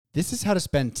This is how to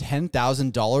spend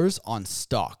 $10,000 on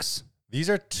stocks. These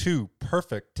are two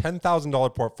perfect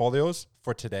 $10,000 portfolios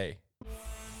for today.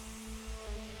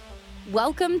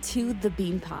 Welcome to the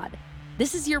Bean Pod.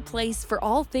 This is your place for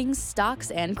all things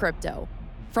stocks and crypto.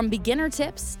 From beginner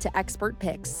tips to expert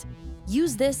picks.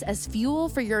 Use this as fuel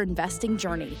for your investing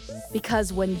journey,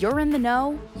 because when you're in the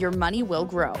know, your money will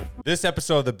grow. This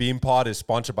episode of the Bean Pod is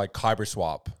sponsored by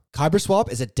KyberSwap. KyberSwap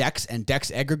is a DEX and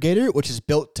DEX aggregator, which is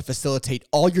built to facilitate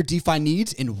all your DeFi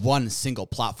needs in one single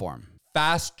platform.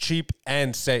 Fast, cheap,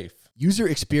 and safe. User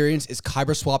experience is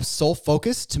KyberSwap's sole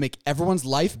focus to make everyone's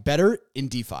life better in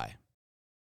DeFi.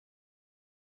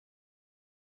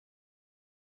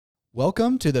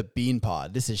 Welcome to the Bean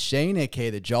Pod. This is Shane, aka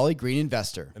the Jolly Green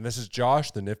Investor. And this is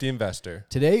Josh, the Nifty Investor.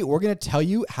 Today, we're going to tell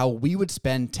you how we would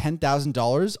spend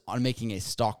 $10,000 on making a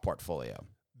stock portfolio.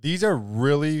 These are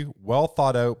really well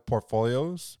thought out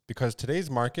portfolios because today's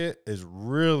market is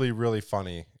really, really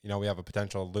funny. You know, we have a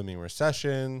potential looming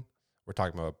recession. We're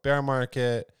talking about a bear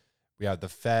market. We have the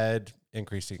Fed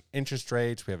increasing interest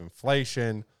rates. We have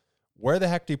inflation. Where the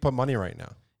heck do you put money right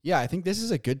now? Yeah, I think this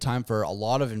is a good time for a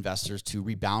lot of investors to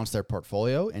rebalance their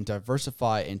portfolio and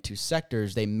diversify into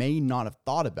sectors they may not have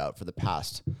thought about for the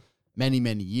past many,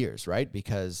 many years, right?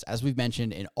 Because as we've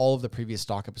mentioned in all of the previous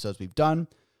stock episodes we've done,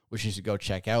 which you should go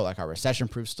check out, like our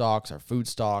recession-proof stocks, our food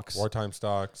stocks. Wartime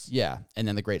stocks. Yeah, and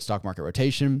then the great stock market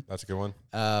rotation. That's a good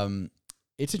one.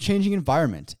 It's a changing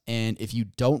environment. And if you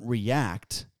don't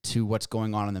react to what's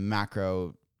going on in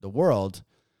the world,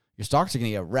 your stocks are going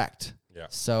to get wrecked. Yeah.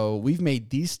 So we've made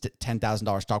these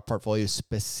 $10,000 stock portfolios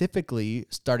specifically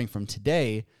starting from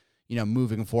today,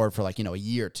 moving forward for a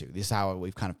year or two. This is how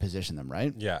we've kind of positioned them,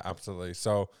 right? Yeah, absolutely.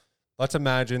 So let's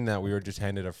imagine that we were just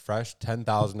handed a fresh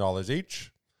 $10,000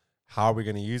 each. How are we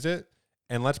going to use it?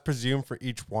 And let's presume for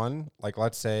each one,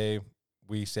 let's say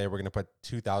we're going to put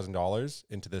 $2,000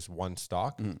 into this one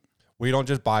stock. Mm. We don't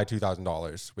just buy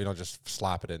 $2,000. We don't just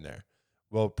slap it in there.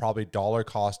 We'll probably dollar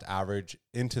cost average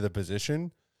into the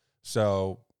position.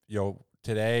 So,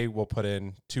 today we'll put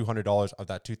in $200 of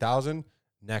that $2,000.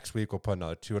 Next week we'll put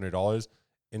another $200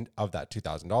 in of that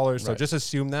 $2,000. So just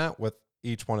assume that with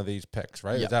each one of these picks,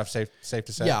 right? Yeah. Is that safe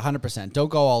to say? Yeah, 100%. Don't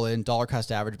go all in dollar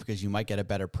cost average because you might get a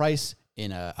better price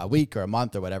in a week or a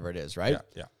month or whatever it is, right?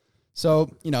 Yeah.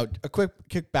 So, a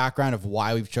quick background of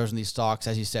why we've chosen these stocks.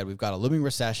 As you said, we've got a looming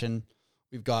recession.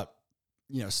 We've got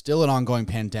still an ongoing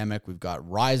pandemic. We've got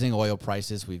rising oil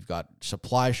prices. We've got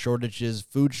supply shortages,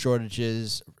 food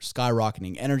shortages,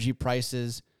 skyrocketing energy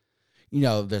prices.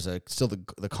 There's still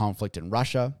the conflict in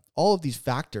Russia. All of these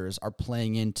factors are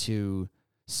playing into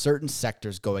certain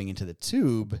sectors going into the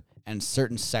tube, and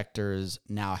certain sectors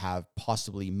now have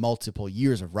possibly multiple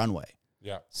years of runway.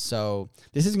 Yeah. So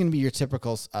this isn't going to be your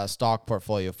typical stock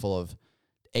portfolio full of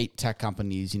 8 tech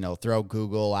companies, throw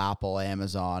Google, Apple,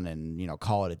 Amazon, and,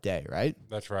 call it a day, right?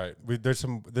 That's right. This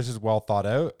is well thought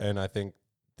out, and I think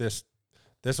this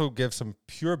will give some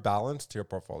pure balance to your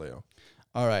portfolio.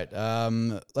 All right.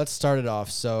 Let's start it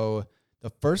off. So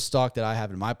the first stock that I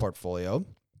have in my portfolio,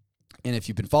 and if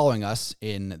you've been following us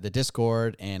in the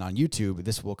Discord and on YouTube,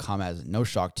 this will come as no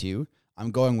shock to you. I'm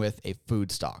going with a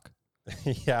food stock.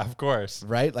 Yeah, of course.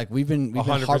 Right? We've been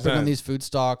 100%. harping on these food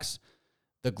stocks.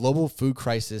 The global food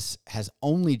crisis has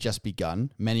only just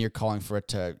begun. Many are calling for it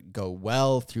to go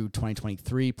well through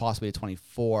 2023, possibly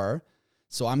 2024.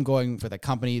 So I'm going for the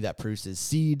company that produces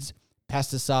seeds,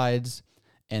 pesticides,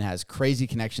 and has crazy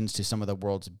connections to some of the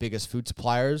world's biggest food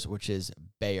suppliers, which is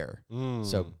Bayer.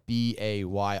 So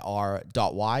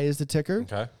BAYR.Y is the ticker.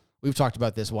 Okay. We've talked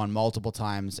about this one multiple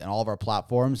times in all of our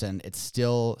platforms, and it's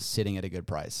still sitting at a good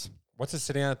price. What's it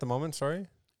sitting at the moment? Sorry.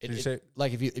 If you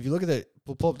look at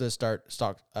we'll pull up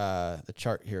the the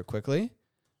chart here quickly.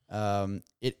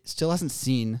 It still hasn't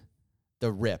seen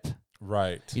the rip.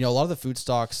 Right. A lot of the food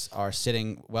stocks are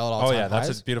sitting well at all-time highs.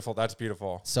 That's beautiful. That's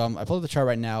beautiful. So I pulled up the chart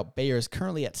right now. Bayer is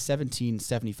currently at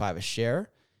 $17.75 a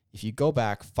share. If you go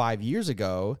back 5 years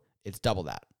ago, it's double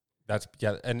that.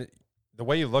 And the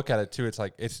way you look at it too, it's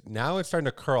starting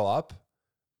to curl up.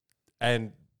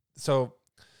 And so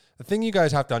the thing you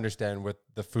guys have to understand with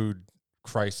the food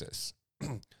crisis,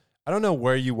 I don't know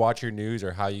where you watch your news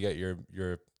or how you get your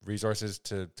resources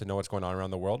to know what's going on around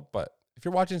the world, but if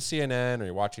you're watching CNN or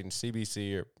you're watching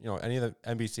CBC or any of the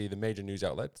NBC, the major news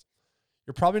outlets,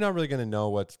 you're probably not really going to know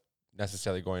what's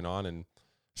necessarily going on in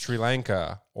Sri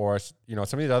Lanka or some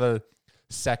of these other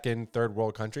second, third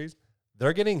world countries.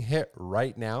 They're getting hit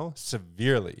right now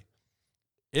severely.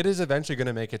 It is eventually going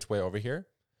to make its way over here.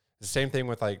 The same thing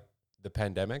with the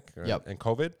pandemic and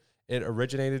COVID. It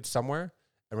originated somewhere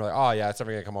and we're like, oh yeah, it's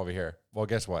never going to come over here. Well,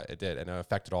 guess what? It did. And it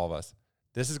affected all of us.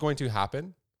 This is going to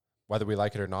happen whether we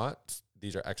like it or not,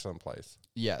 these are excellent plays.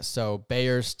 Yeah, so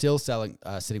Bayer's still sitting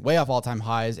way off all-time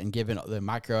highs, and given the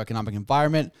macroeconomic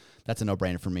environment, that's a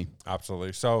no-brainer for me.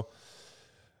 Absolutely. So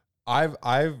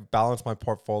I've balanced my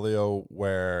portfolio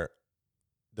where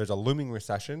there's a looming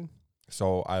recession.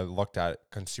 So I looked at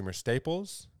consumer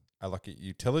staples, I look at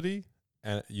utilities,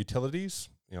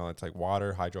 it's like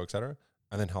water, hydro, etc.,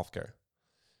 and then healthcare.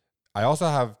 I also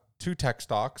have 2 tech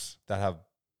stocks that have,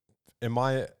 in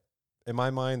my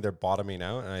mind, they're bottoming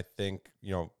out, and I think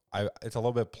it's a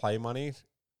little bit play money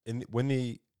when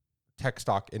the tech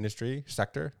stock industry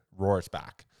sector roars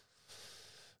back.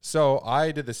 So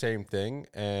I did the same thing,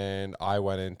 and I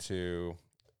went to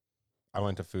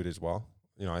food as well.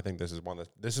 I think this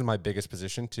is my biggest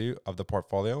position too of the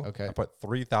portfolio. Okay. I put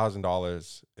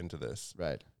 $3,000 into this.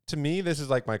 Right. To me, this is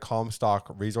like my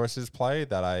Comstock Resources play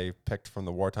that I picked from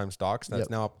the wartime stocks. That's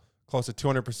now up close to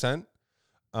 200%,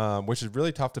 which is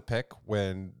really tough to pick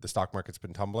when the stock market's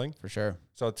been tumbling. For sure.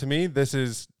 So to me, this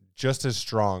is just as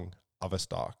strong of a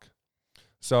stock.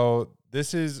 So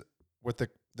this is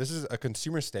a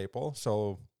consumer staple.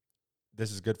 So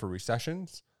this is good for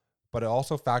recessions, but it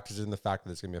also factors in the fact that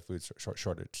there's going to be a food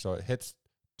shortage. So it hits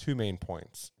 2 main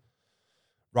points.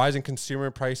 Rising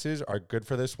consumer prices are good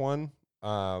for this one.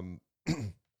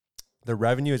 The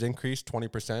revenue has increased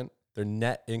 20%. Their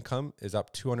net income is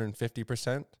up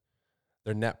 250%.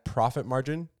 Their net profit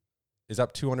margin is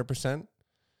up 200%.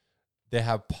 They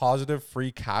have positive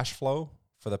free cash flow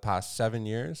for the past 7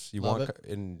 years.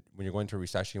 When you're going to a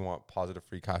recession, you want positive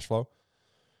free cash flow.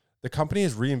 The company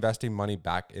is reinvesting money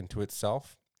back into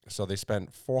itself. So they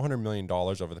spent $400 million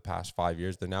over the past 5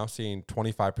 years. They're now seeing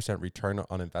 25% return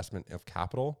on investment of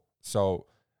capital. So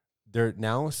they're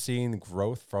now seeing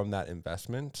growth from that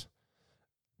investment.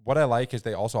 What I like is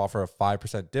they also offer a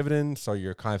 5% dividend. So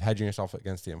you're kind of hedging yourself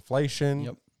against the inflation.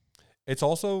 Yep. It's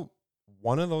also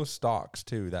one of those stocks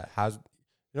too that has,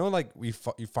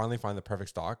 you finally find the perfect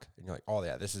stock and you're like, oh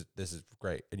yeah, this is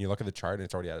great. And you look at the chart and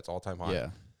it's already at its all-time high. Yeah.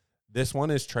 This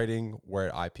one is trading where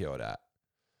it IPO'd at.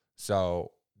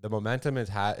 So the momentum it's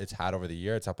had over the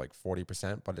year, it's up like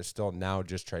 40%, but it's still now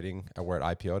just trading at where it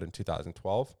IPO'd in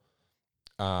 2012.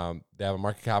 They have a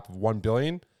market cap of $1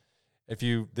 billion. This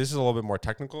is a little bit more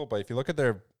technical, but if you look at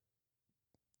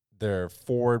their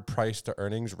forward price to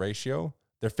earnings ratio,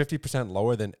 they're 50%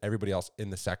 lower than everybody else in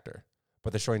the sector,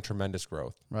 but they're showing tremendous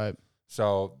growth. Right.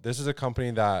 So this is a company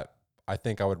that I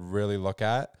think I would really look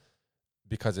at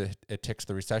because it ticks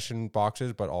the recession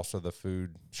boxes, but also the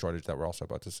food shortage that we're also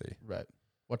about to see. Right.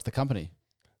 What's the company?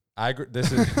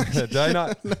 Did I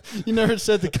not? You never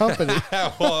said the company.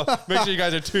 Well, make sure you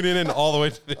guys are tuning in all the way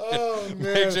to the Oh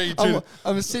man! Make sure you tune.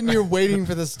 I'm sitting here waiting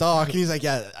for the stock, and he's like,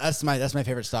 "Yeah, that's my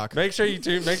favorite stock." Make sure you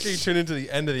tune into the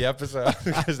end of the episode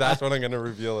because that's when I'm going to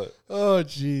reveal it. Oh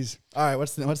jeez! All right,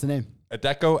 what's the name?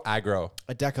 Adecco Agro.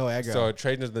 Adecco Agro. So it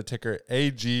trades under the ticker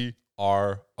AGRO.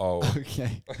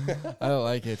 Okay, I don't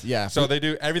like it. Yeah. So they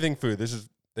do everything food.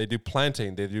 They do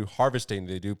planting, they do harvesting,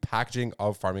 they do packaging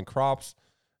of farming crops.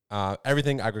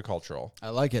 Everything agricultural. I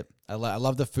like it. I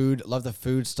love the food. Love the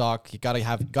food stock. You gotta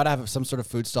have some sort of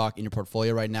food stock in your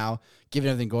portfolio right now. Given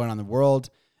everything going on in the world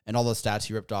and all those stats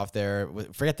you ripped off there.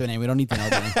 Forget the name. We don't need to know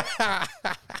the name.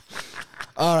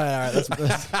 All right. Let's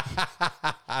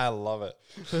I love it.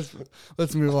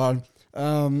 let's move on.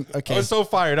 Okay. I was so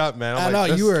fired up, man. I know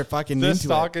you were fucking into it. This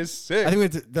stock is sick. I think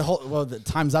the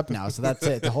time's up now, so that's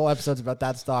it. The whole episode's about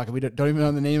that stock, and we don't even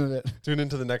know the name of it. Tune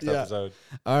into the next episode.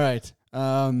 All right.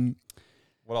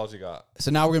 What else you got?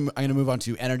 So now I'm gonna move on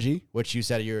to energy, which you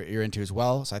said you're into as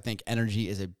well. So I think energy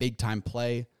is a big time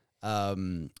play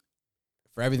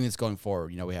for everything that's going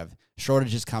forward. We have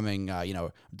shortages coming.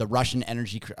 The Russian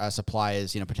energy supply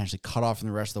is potentially cut off from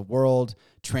the rest of the world.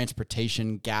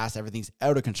 Transportation, gas, everything's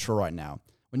out of control right now.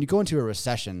 When you go into a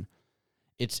recession,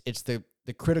 it's the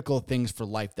critical things for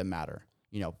life that matter.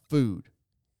 Food,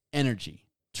 energy,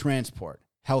 transport,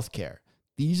 healthcare.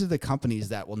 These are the companies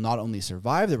that will not only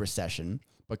survive the recession,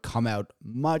 but come out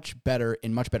in much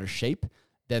better shape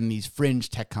than these fringe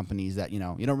tech companies that, you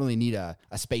don't really need a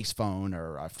space phone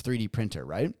or a 3D printer,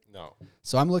 right? No.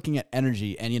 So I'm looking at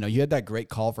energy, and, you had that great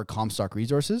call for Comstock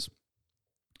Resources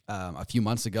a few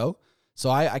months ago.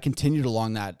 So I continued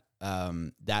along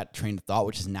that train of thought,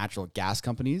 which is natural gas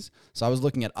companies. So I was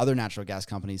looking at other natural gas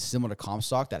companies similar to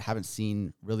Comstock that haven't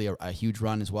seen really a huge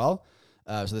run as well.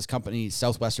 So this company,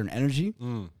 Southwestern Energy,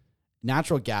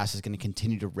 natural gas is going to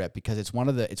continue to rip because it's one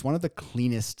of the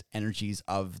cleanest energies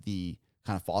of the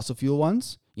kind of fossil fuel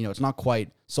ones. It's not quite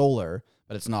solar,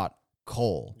 but it's not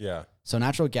coal. Yeah. So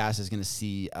natural gas is going to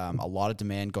see a lot of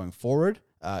demand going forward,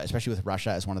 especially with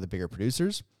Russia as one of the bigger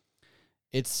producers.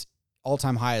 Its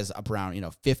all-time high is up around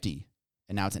 50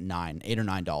 and now it's at $8 or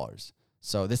 $9.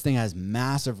 So this thing has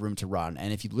massive room to run.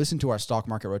 And if you listen to our stock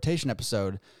market rotation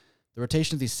episode, the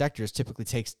rotation of these sectors typically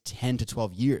takes 10 to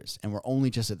 12 years, and we're only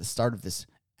just at the start of this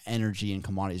energy and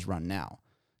commodities run now.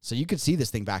 So you could see this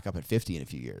thing back up at 50 in a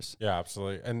few years. Yeah,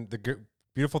 absolutely. And the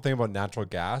beautiful thing about natural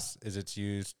gas is it's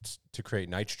used to create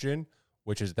nitrogen,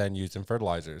 which is then used in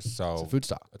fertilizers. So It's a food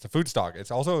stock. It's a food stock.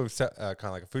 It's also kind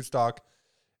of like a food stock.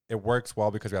 It works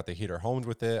well because we have to heat our homes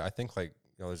with it. I think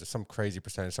there's just some crazy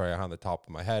percentage, sorry, I have on the top of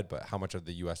my head, but how much of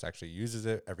the U.S. actually uses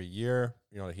it every year,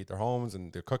 to heat their homes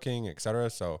and their cooking, et cetera.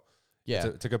 So Yeah.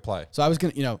 it's a good play. So I was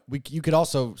going to, you could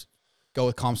also go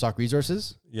with Comstock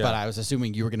Resources, Yeah. but I was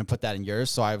assuming you were going to put that in yours.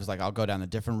 So I was like, I'll go down a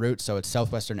different route. So it's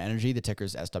Southwestern Energy. The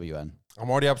ticker's SWN. I'm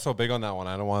already up so big on that one.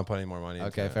 I don't want to put any more money into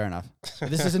Okay, it. fair enough.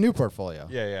 This is a new portfolio.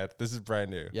 Yeah. This is brand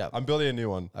new. Yeah. I'm building a new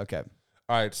one. Okay.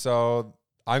 All right. So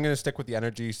I'm going to stick with the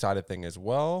energy side of thing as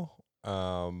well.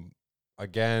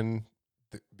 Again,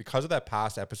 because of that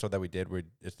past episode that we did, where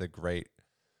it's the great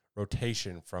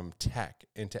rotation from tech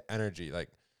into energy. Like,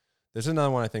 this is another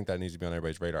one I think that needs to be on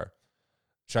everybody's radar.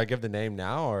 Should I give the name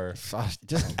now or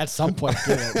Just at some point?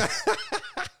 Give it.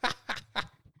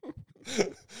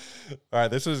 All right,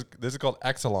 this is called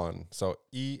Exelon, so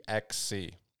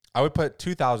EXC. I would put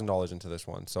 $2,000 into this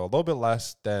one, so a little bit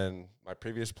less than my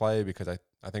previous play because I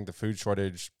think the food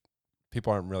shortage,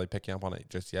 people aren't really picking up on it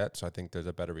just yet, so I think there's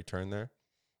a better return there.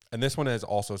 And this one has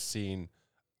also seen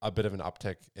a bit of an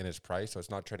uptick in its price, so it's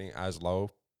not trading as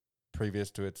low previous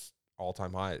to its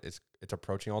all-time high. It's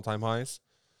approaching all-time highs,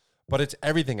 but it's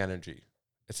everything energy.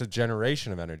 It's a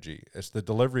generation of energy. It's the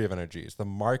delivery of energy. It's the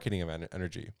marketing of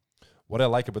energy. What I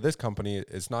like about this company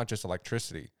is not just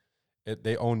electricity.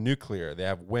 They own nuclear. They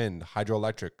have wind,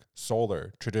 hydroelectric,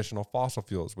 solar, traditional fossil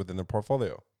fuels within their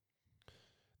portfolio.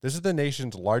 This is the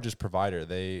nation's largest provider.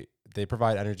 They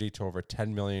provide energy to over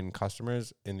 10 million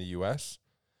customers in the U.S.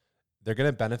 They're going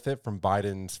to benefit from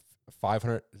Biden's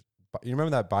 500. You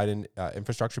remember that Biden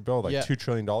infrastructure bill, like $2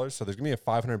 trillion? So there's going to be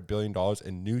a $500 billion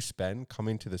in new spend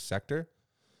coming to the sector.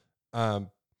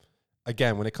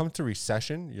 Again, when it comes to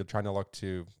recession, you're trying to look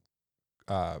to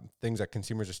things that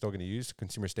consumers are still going to use,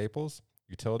 consumer staples,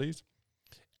 utilities.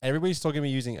 Everybody's still going to be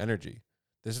using energy.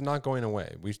 This is not going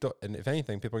away. And if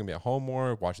anything, people are going to be at home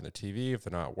more, watching their TV. If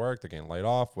they're not at work, they're getting laid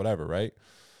off, whatever, right?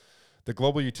 The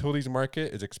global utilities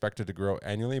market is expected to grow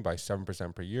annually by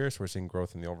 7% per year. So we're seeing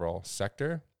growth in the overall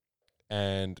sector.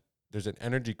 And there's an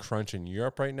energy crunch in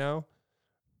Europe right now.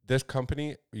 This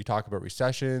company, you talk about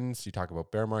recessions, you talk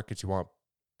about bear markets, you want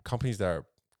companies that are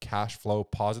cash flow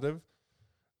positive.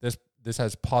 This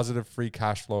has positive free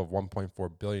cash flow of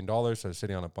 $1.4 billion. So they're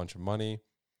sitting on a bunch of money.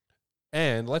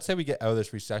 And let's say we get out of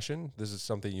this recession. This is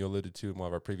something you alluded to in one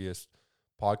of our previous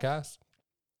podcasts,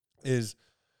 is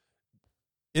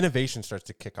innovation starts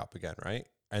to kick up again, right?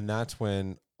 And that's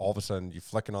when all of a sudden you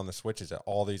flicking on the switches at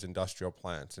all these industrial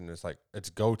plants and it's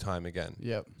go time again.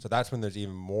 Yep. So that's when there's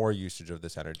even more usage of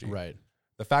this energy. Right.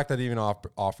 The fact that it even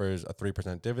offers a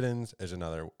 3% dividends is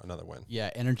another win.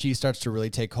 Yeah, energy starts to really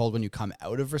take hold when you come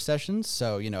out of recessions.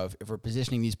 So, if we're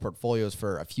positioning these portfolios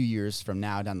for a few years from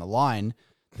now down the line,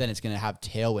 then it's going to have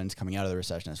tailwinds coming out of the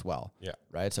recession as well. Yeah.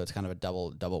 Right. So it's kind of a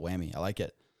double whammy. I like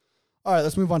it. All right,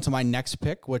 let's move on to my next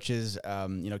pick, which is,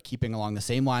 keeping along the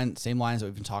same lines that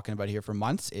we've been talking about here for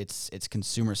months. It's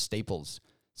consumer staples.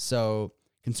 So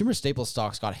consumer staple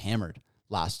stocks got hammered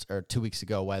 2 weeks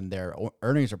ago when their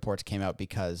earnings reports came out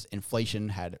because inflation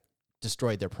had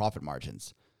destroyed their profit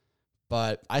margins.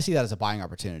 But I see that as a buying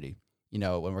opportunity.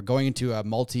 When we're going into a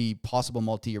possible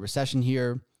multi-year recession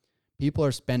here, people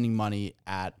are spending money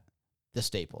at the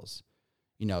staples.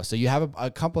 So you have a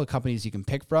couple of companies you can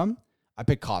pick from. I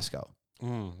picked Costco.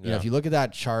 If you look at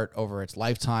that chart over its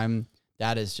lifetime,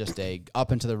 that is just a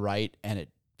up and to the right, and it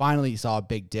finally saw a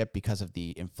big dip because of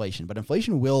the inflation. But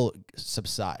inflation will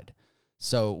subside.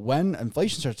 So when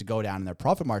inflation starts to go down and their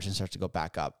profit margin starts to go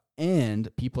back up,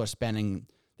 and people are spending,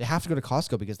 they have to go to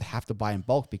Costco because they have to buy in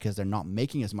bulk because they're not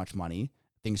making as much money.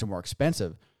 Things are more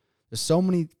expensive. There's so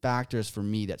many factors for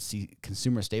me that see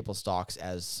consumer staple stocks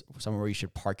as somewhere where you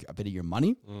should park a bit of your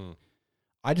money.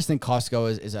 I just think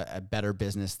Costco is a better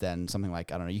business than something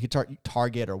like, I don't know, you could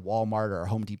Target or Walmart or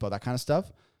Home Depot, that kind of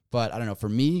stuff. But I don't know, for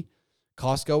me,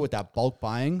 Costco with that bulk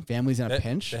buying, families in a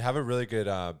pinch. They have a really good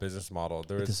business model.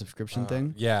 There's a subscription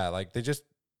thing. Yeah, like it's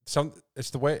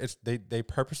the way they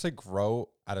purposely grow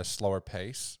at a slower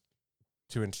pace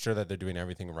to ensure that they're doing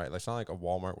everything right. Like, it's not like a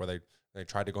Walmart where they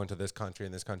tried to go into this country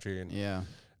and this country, and yeah,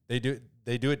 They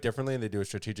do it differently and they do it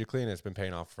strategically, and it's been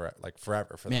paying off for like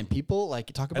forever for them. People like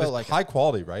talk And about it's like high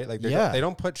quality, right? Like they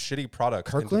don't put shitty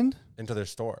products Kirkland into their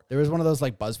store. There was one of those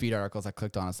like BuzzFeed articles I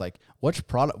clicked on. It's like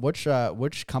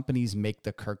which companies make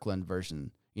the Kirkland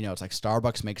version? You know, it's like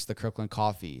Starbucks makes the Kirkland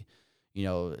coffee. You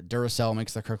know, Duracell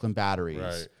makes the Kirkland batteries.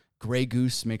 Right. Grey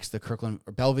Goose makes the Kirkland,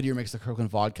 or Belvedere makes the Kirkland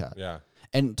vodka. Yeah.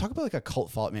 And talk about like a cult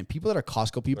follow. Man, people that are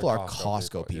Costco people are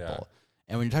Costco people. Yeah.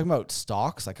 And when you're talking about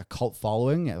stocks, like a cult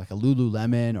following, like a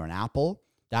Lululemon or an Apple,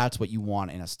 that's what you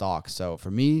want in a stock. So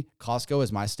for me, Costco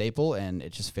is my staple, and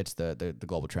it just fits the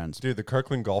global trends. Dude, the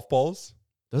Kirkland golf balls.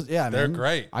 They're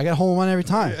great. I get a hole in one every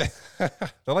time.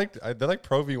 they're like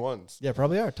Pro V1s. Yeah,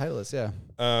 probably are. Titleist, yeah.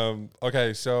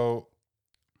 Okay, so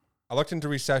I looked into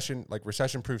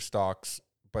recession-proof stocks,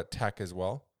 but tech as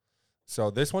well. So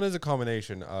this one is a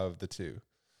combination of the two.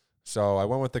 So I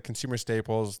went with the consumer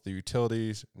staples, the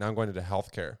utilities. Now I'm going into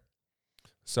healthcare.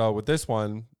 So with this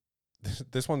one,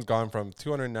 this one's gone from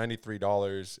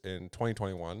 $293 in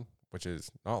 2021, which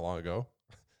is not long ago,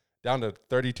 down to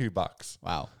 $32.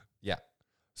 Wow. Yeah.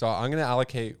 So I'm going to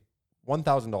allocate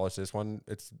 $1,000 to this one.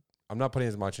 I'm not putting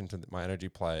as much into my energy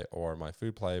play or my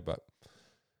food play, but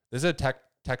this is a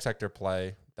tech sector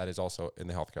play that is also in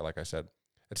the healthcare, like I said.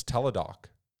 It's Teladoc.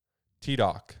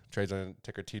 TDOC, trades on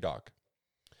ticker TDOC.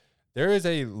 There is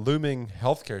a looming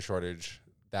healthcare shortage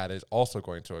that is also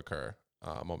going to occur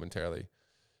momentarily.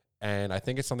 And I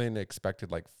think it's something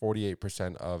expected, like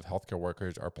 48% of healthcare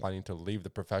workers are planning to leave the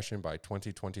profession by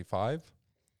 2025.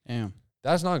 Damn.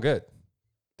 That's not good.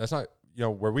 That's not,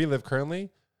 where we live currently,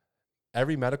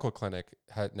 every medical clinic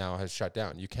now has shut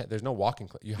down. There's no walk-in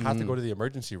clinic. You have to go to the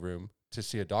emergency room to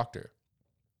see a doctor.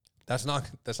 That's not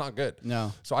good.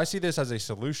 No. So I see this as a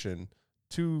solution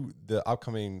to the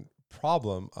upcoming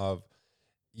problem of,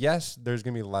 yes, there's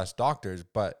going to be less doctors,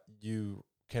 but you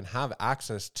can have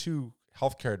access to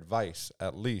healthcare advice,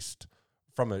 at least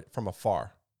from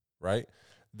afar, right?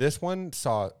 This one this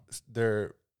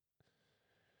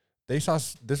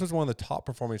was one of the top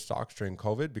performing stocks during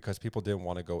COVID because people didn't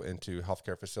want to go into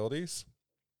healthcare facilities.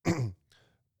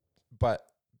 But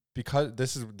because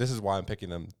this is why I'm picking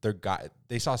them,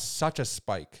 they saw such a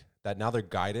spike that now their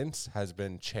guidance has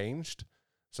been changed.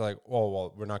 So like,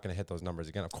 well, we're not going to hit those numbers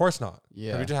again. Of course not.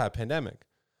 Yeah. We just had a pandemic.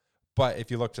 But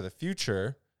if you look to the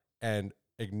future and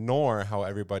ignore how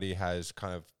everybody has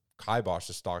kind of kiboshed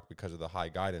the stock because of the high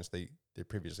guidance they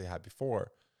previously had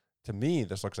before, to me,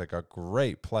 this looks like a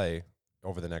great play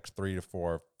over the next 3 to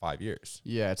 4, 5 years.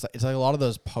 Yeah, it's like a lot of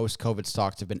those post-COVID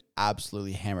stocks have been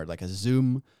absolutely hammered, like a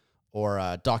Zoom or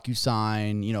a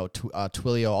DocuSign,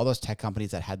 Twilio, all those tech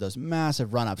companies that had those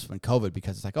massive run-ups when COVID,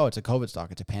 because it's like, oh, it's a COVID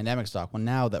stock, it's a pandemic stock. Well,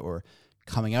 now that we're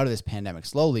coming out of this pandemic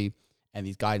slowly and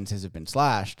these guidances have been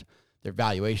slashed, their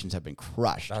valuations have been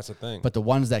crushed. That's the thing. But the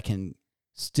ones that can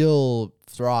still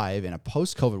thrive in a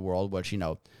post-COVID world, which,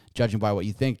 judging by what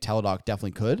you think, Teladoc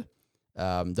definitely could,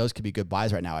 those could be good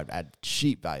buys right now at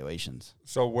cheap valuations.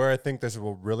 So where I think this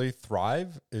will really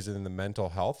thrive is in the mental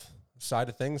health side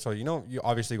of things. So, you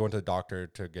obviously go into the doctor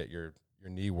to get your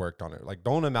knee worked on it. Like,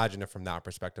 don't imagine it from that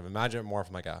perspective. Imagine it more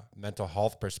from like a mental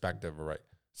health perspective, right?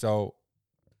 So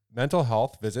mental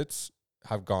health visits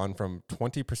have gone from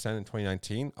 20% in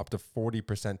 2019 up to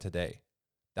 40% today.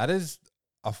 That is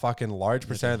a fucking large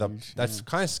percent of them. That's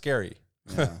kind of scary.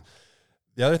 Yeah.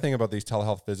 The other thing about these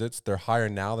telehealth visits, they're higher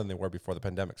now than they were before the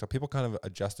pandemic. So people kind of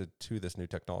adjusted to this new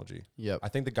technology. Yep. I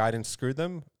think the guidance screwed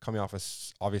them coming off of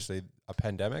obviously a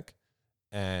pandemic.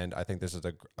 And I think this is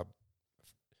a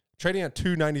trading at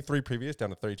 $293 previous down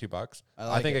to $32.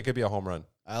 I think it could be a home run.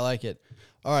 I like it.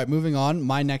 All right, moving on.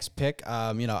 My next pick,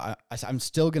 I'm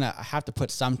still going to have to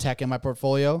put some tech in my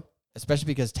portfolio, especially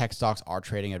because tech stocks are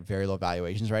trading at very low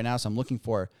valuations right now. So I'm looking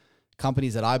for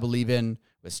companies that I believe in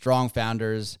with strong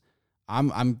founders.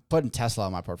 I'm putting Tesla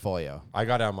in my portfolio. I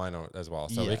got out mine as well.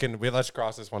 So let's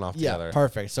cross this one off together. Yeah,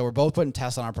 perfect. So we're both putting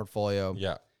Tesla in our portfolio.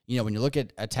 Yeah. When you look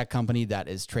at a tech company that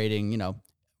is trading,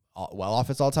 well off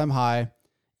its all-time high,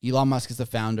 Elon Musk is the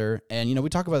founder. And, we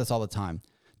talk about this all the time.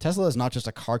 Tesla is not just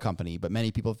a car company, but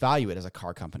many people value it as a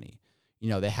car company.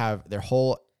 They have their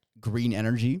whole green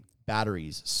energy,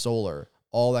 batteries, solar,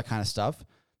 all that kind of stuff.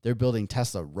 They're building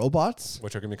Tesla robots,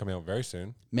 which are going to be coming out very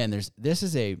soon. Man, this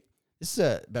is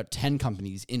about 10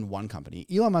 companies in one company.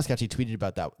 Elon Musk actually tweeted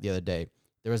about that the other day.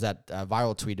 There was that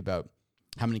viral tweet about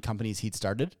how many companies he'd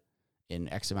started in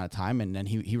X amount of time. And then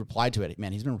he replied to it.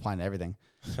 Man, he's been replying to everything.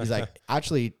 He's like,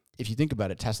 actually, if you think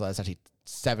about it, Tesla has actually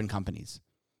 7 companies.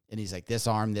 And he's like, this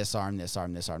arm, this arm, this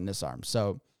arm, this arm, this arm.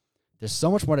 So there's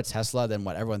so much more to Tesla than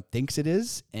what everyone thinks it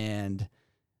is. And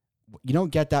you don't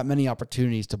get that many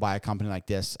opportunities to buy a company like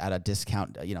this at a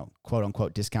discount, quote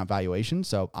unquote discount valuation.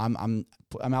 So I'm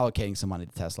allocating some money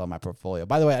to Tesla in my portfolio.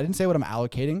 By the way, I didn't say what I'm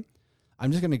allocating.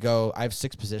 I'm just going to go, I have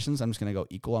 6 positions. I'm just going to go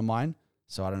equal on mine.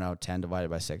 So I don't know, 10 divided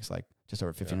by 6, like just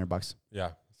over $1,500.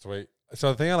 Yeah, sweet.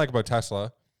 So the thing I like about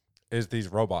Tesla is these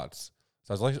robots.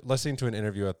 So I was listening to an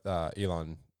interview with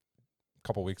Elon a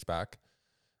couple weeks back,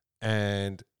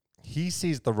 and he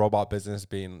sees the robot business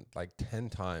being like 10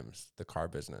 times the car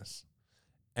business.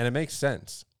 And it makes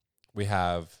sense. We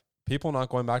have people not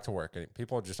going back to work. And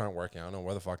people just aren't working. I don't know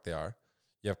where the fuck they are.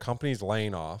 You have companies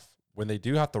laying off. When they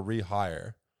do have to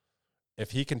rehire,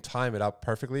 if he can time it up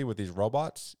perfectly with these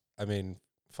robots, I mean,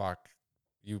 fuck,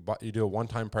 you do a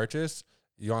one-time purchase.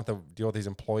 You don't have to deal with these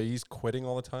employees quitting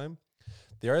all the time.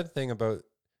 The other thing about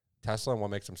Tesla and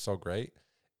what makes them so great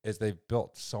is they've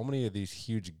built so many of these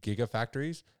huge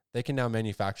gigafactories. They can now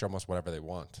manufacture almost whatever they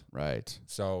want. Right.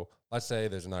 So let's say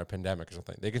there's another pandemic or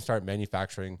something. They can start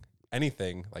manufacturing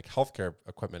anything like healthcare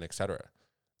equipment, et cetera.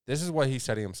 This is what he's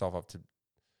setting himself up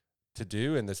to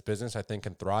do. And this business, I think,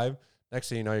 can thrive. Next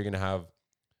thing you know, you're going to have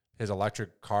his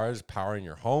electric cars powering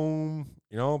your home.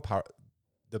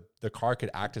 The car could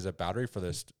act as a battery for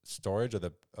the storage of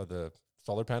the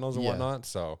solar panels and whatnot.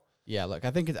 So yeah, look,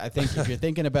 I think if you're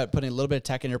thinking about putting a little bit of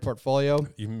tech in your portfolio,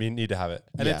 you need to have it.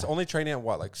 And it's only trading at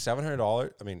what, like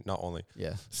 $700? I mean, not only.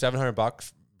 Yeah.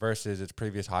 $700 versus its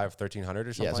previous high of $1,300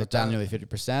 or something. Yeah, so down nearly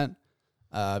 50%.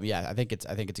 I think it's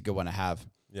a good one to have.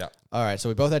 Yeah. All right, so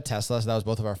we both had Tesla, so that was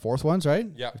both of our fourth ones, right?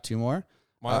 Yeah. 2 more.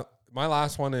 My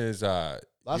last one is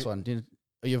last one.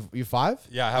 You have 5?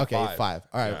 Yeah, I have 5. Okay, 5.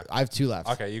 All right, yeah. I have 2 left.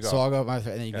 Okay, you go. So I'll go with my and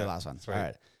then you go the last one. Sweet. All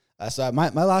right. So my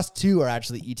last 2 are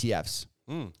actually ETFs.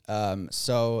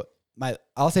 So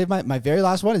I'll say my very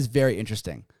last one is very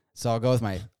interesting. So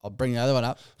I'll bring the other one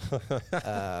up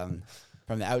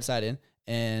from the outside in,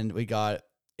 and it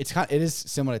is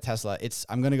similar to Tesla.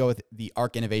 I'm going to go with the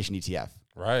ARK Innovation ETF.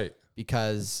 Right.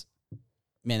 Because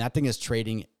man, that thing is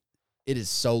trading. It is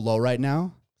so low right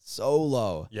now. So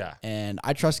low. Yeah. And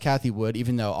I trust Cathie Wood,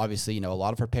 even though obviously, a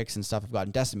lot of her picks and stuff have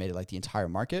gotten decimated like the entire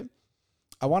market.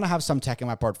 I want to have some tech in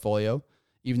my portfolio,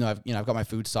 even though I've got my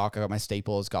food stock, I got my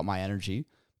staples, got my energy,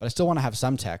 but I still want to have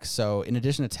some tech. So in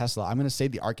addition to Tesla, I'm going to say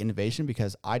the ARK Innovation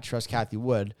because I trust Cathie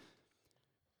Wood.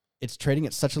 It's trading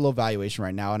at such a low valuation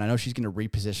right now, and I know she's going to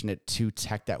reposition it to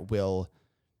tech that will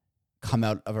come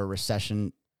out of a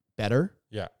recession better.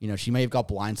 Yeah. She may have got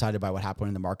blindsided by what happened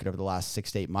in the market over the last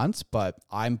 6 to 8 months, but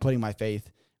I'm putting my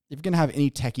faith. If you're going to have any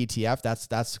tech ETF,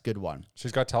 that's a good one.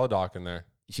 She's got Teladoc in there.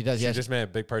 She does. She just made a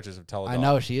big purchase of Teladoc. I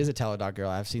know she is a Teladoc girl.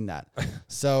 I've seen that.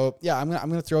 So yeah, I'm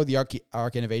gonna throw the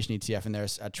ARK Innovation ETF in there,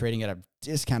 trading at a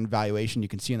discounted valuation. You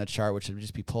can see on the chart, which would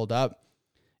just be pulled up.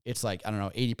 It's like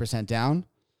 80% down.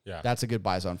 Yeah, that's a good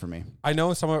buy zone for me. I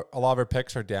know a lot of her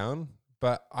picks are down,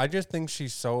 but I just think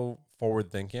she's so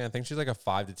forward thinking. I think she's like a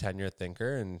 5 to 10 year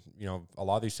thinker, and a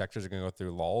lot of these sectors are gonna go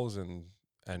through lulls and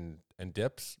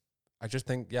dips. I just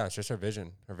think, it's just her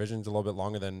vision. Her vision's a little bit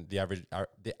longer than the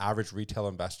average retail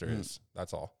investor is.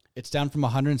 That's all. It's down from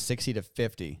 160 to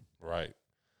 50. Right.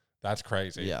 That's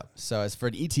crazy. Yeah. So as for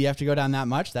an ETF to go down that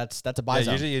much, that's a buy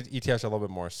zone. Usually ETFs are a little bit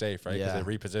more safe, right? Because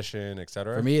they reposition, et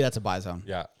cetera. For me, that's a buy zone.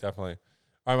 Yeah, definitely.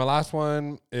 All right, my last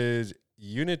one is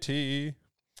Unity.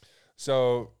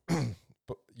 So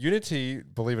Unity,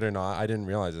 believe it or not, I didn't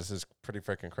realize this is pretty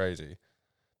freaking crazy.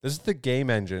 This is the game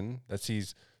engine that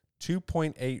sees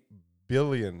 2.8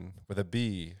 billion with a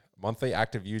B monthly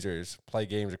active users play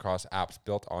games across apps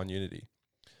built on Unity.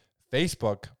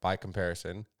 Facebook, by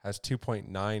comparison, has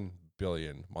 2.9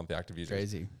 billion monthly active users.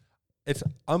 Crazy. It's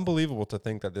unbelievable to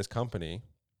think that this company,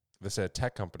 this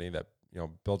tech company that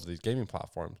builds these gaming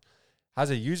platforms, has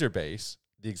a user base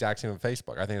the exact same as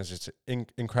Facebook. I think it's just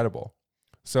incredible.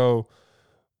 So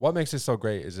what makes this so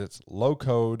great is it's low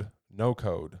code, no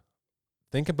code.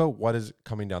 Think about what is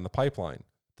coming down the pipeline.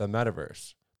 The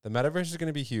metaverse. The metaverse is going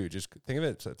to be huge. Just think of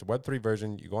it. It's a Web3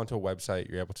 version. You go onto a website.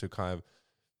 You're able to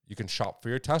you can shop for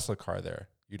your Tesla car there.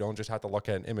 You don't just have to look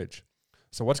at an image.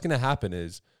 So what's going to happen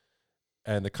is,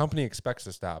 and the company expects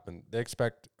this to happen, they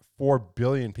expect 4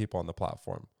 billion people on the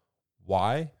platform.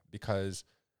 Why? Because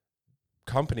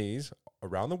companies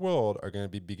around the world are going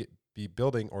to be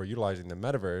building or utilizing the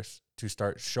metaverse to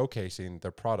start showcasing their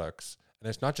products. And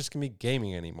it's not just going to be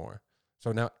gaming anymore.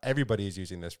 So now everybody is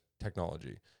using this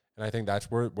technology. And I think that's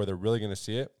where they're really going to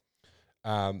see it.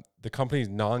 The company's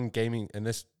non-gaming, and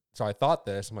this, so I thought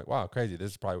this, I'm like, wow, crazy.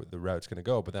 This is probably the route it's going to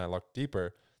go. But then I looked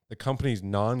deeper. The company's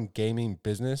non-gaming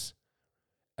business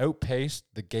outpaced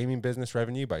the gaming business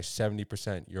revenue by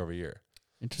 70% year over year.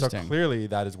 Interesting. So clearly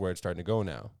that is where it's starting to go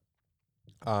now.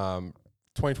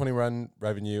 2020 run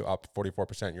revenue up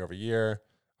 44% year over year.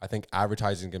 I think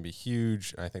advertising is going to be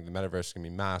huge. And I think the metaverse is going to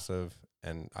be massive.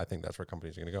 And I think that's where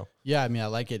companies are going to go. Yeah, I mean, I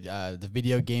like it. The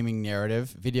video gaming narrative,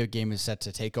 video game is set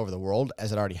to take over the world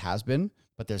as it already has been,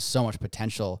 but there's so much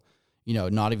potential, you know,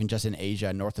 not even just in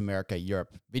Asia, North America,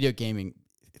 Europe. Video gaming,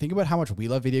 think about how much we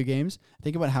love video games.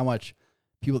 Think about how much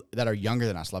people that are younger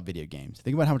than us love video games.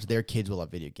 Think about how much their kids will love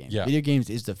video games. Yeah. Video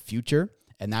games is the future,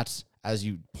 and that's, as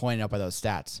you pointed out by those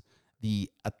stats, the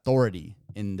authority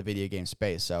in the video game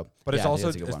space. So, but it's yeah, I think also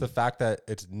that's a good it's one. the fact that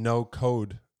it's no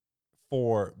code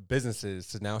for businesses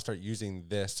to now start using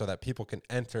this so that people can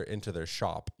enter into their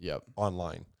shop Yep.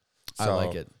 online. I So,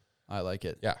 like it. I like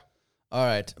it. Yeah. All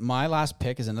right. My last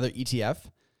pick is another ETF.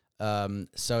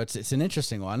 So it's an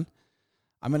interesting one.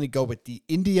 I'm going to go with the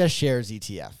India shares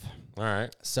ETF. All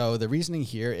right. So the reasoning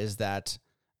here is that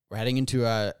we're heading into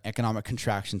a economic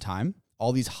contraction time.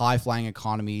 All these high flying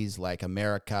economies like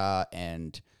America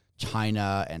and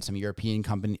China and some European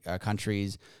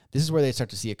countries, this is where they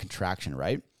start to see a contraction,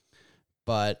 right?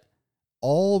 But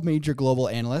all major global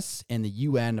analysts and the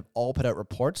UN have all put out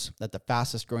reports that the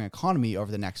fastest growing economy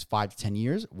over the next 5 to 10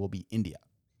 years will be India.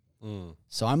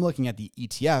 So I'm looking at the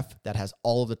ETF that has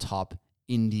all of the top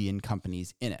Indian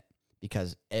companies in it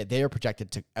because they are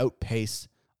projected to outpace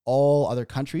all other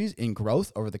countries in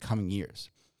growth over the coming years.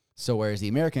 So whereas the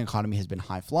American economy has been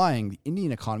high flying, the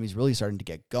Indian economy is really starting to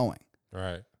get going. All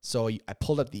right. So I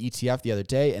pulled up the ETF the other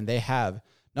day, and they have,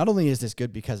 not only is this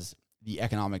good because the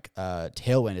economic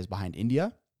tailwind is behind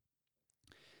India,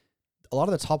 a lot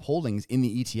of the top holdings in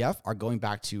the ETF are going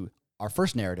back to our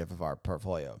first narrative of our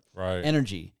portfolio. Right.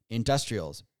 Energy,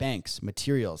 industrials, banks,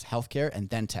 materials, healthcare, and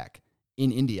then tech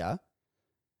in India.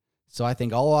 So I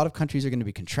think a lot of countries are going to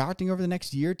be contracting over the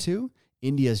next year or two.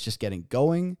 India is just getting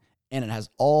going, and it has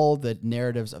all the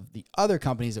narratives of the other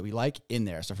companies that we like in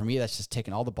there. So for me, that's just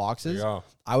ticking all the boxes. There you go.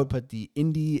 I would put the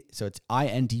Indy, so it's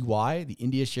INDY, the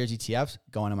India shares ETFs,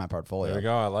 going in my portfolio. There we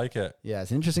go. I like it. Yeah,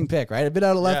 it's an interesting pick, right? A bit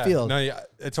out of left field. No, yeah,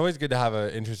 it's always good to have an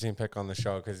interesting pick on the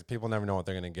show because people never know what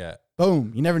they're going to get.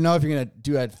 Boom. You never know if you're going to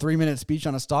do a 3-minute speech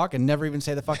on a stock and never even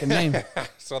say the fucking name.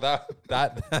 So that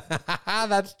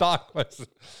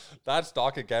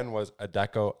stock again was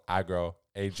Adecco Agro,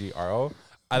 AGRO.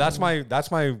 That's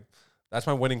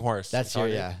my winning horse. That's your,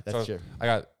 yeah. That's your.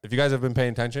 If you guys have been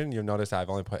paying attention, you've noticed I've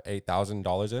only put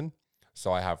 $8,000 in.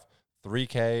 So I have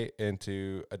 $3K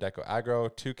into Adecco Agro,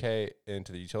 $2K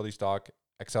into the utility stock,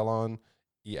 Exelon,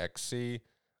 EXC.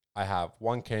 I have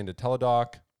 $1K into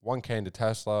Teladoc, $1K into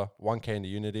Tesla, $1K into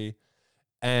Unity.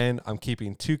 And I'm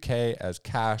keeping $2K as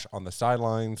cash on the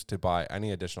sidelines to buy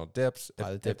any additional dips.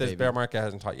 If this bear market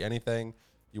hasn't taught you anything,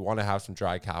 you want to have some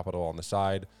dry capital on the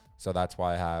side. So that's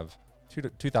why I have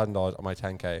 $2,000 on my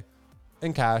 10K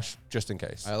in cash, just in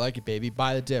case. I like it, baby.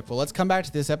 Buy the dip. Well, let's come back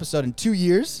to this episode in 2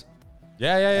 years.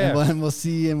 Yeah. And we'll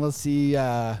see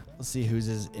who's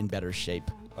is in better shape.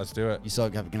 Let's do it. You still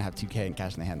gonna have 2K in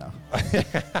cash in the hand though.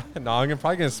 No, I'm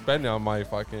probably gonna spend it on my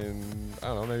fucking, I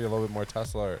don't know, maybe a little bit more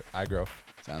Tesla or Agro.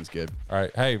 Sounds good. All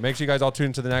right. Hey, make sure you guys all tune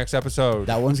into the next episode.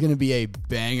 That one's gonna be a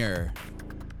banger.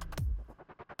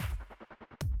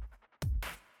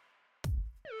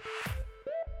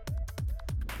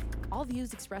 All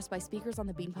views expressed by speakers on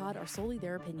the BeanPod are solely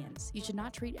their opinions. You should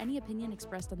not treat any opinion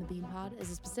expressed on the BeanPod as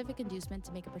a specific inducement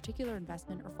to make a particular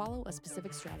investment or follow a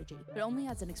specific strategy, but only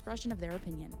as an expression of their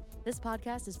opinion. This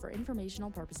podcast is for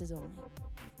informational purposes only.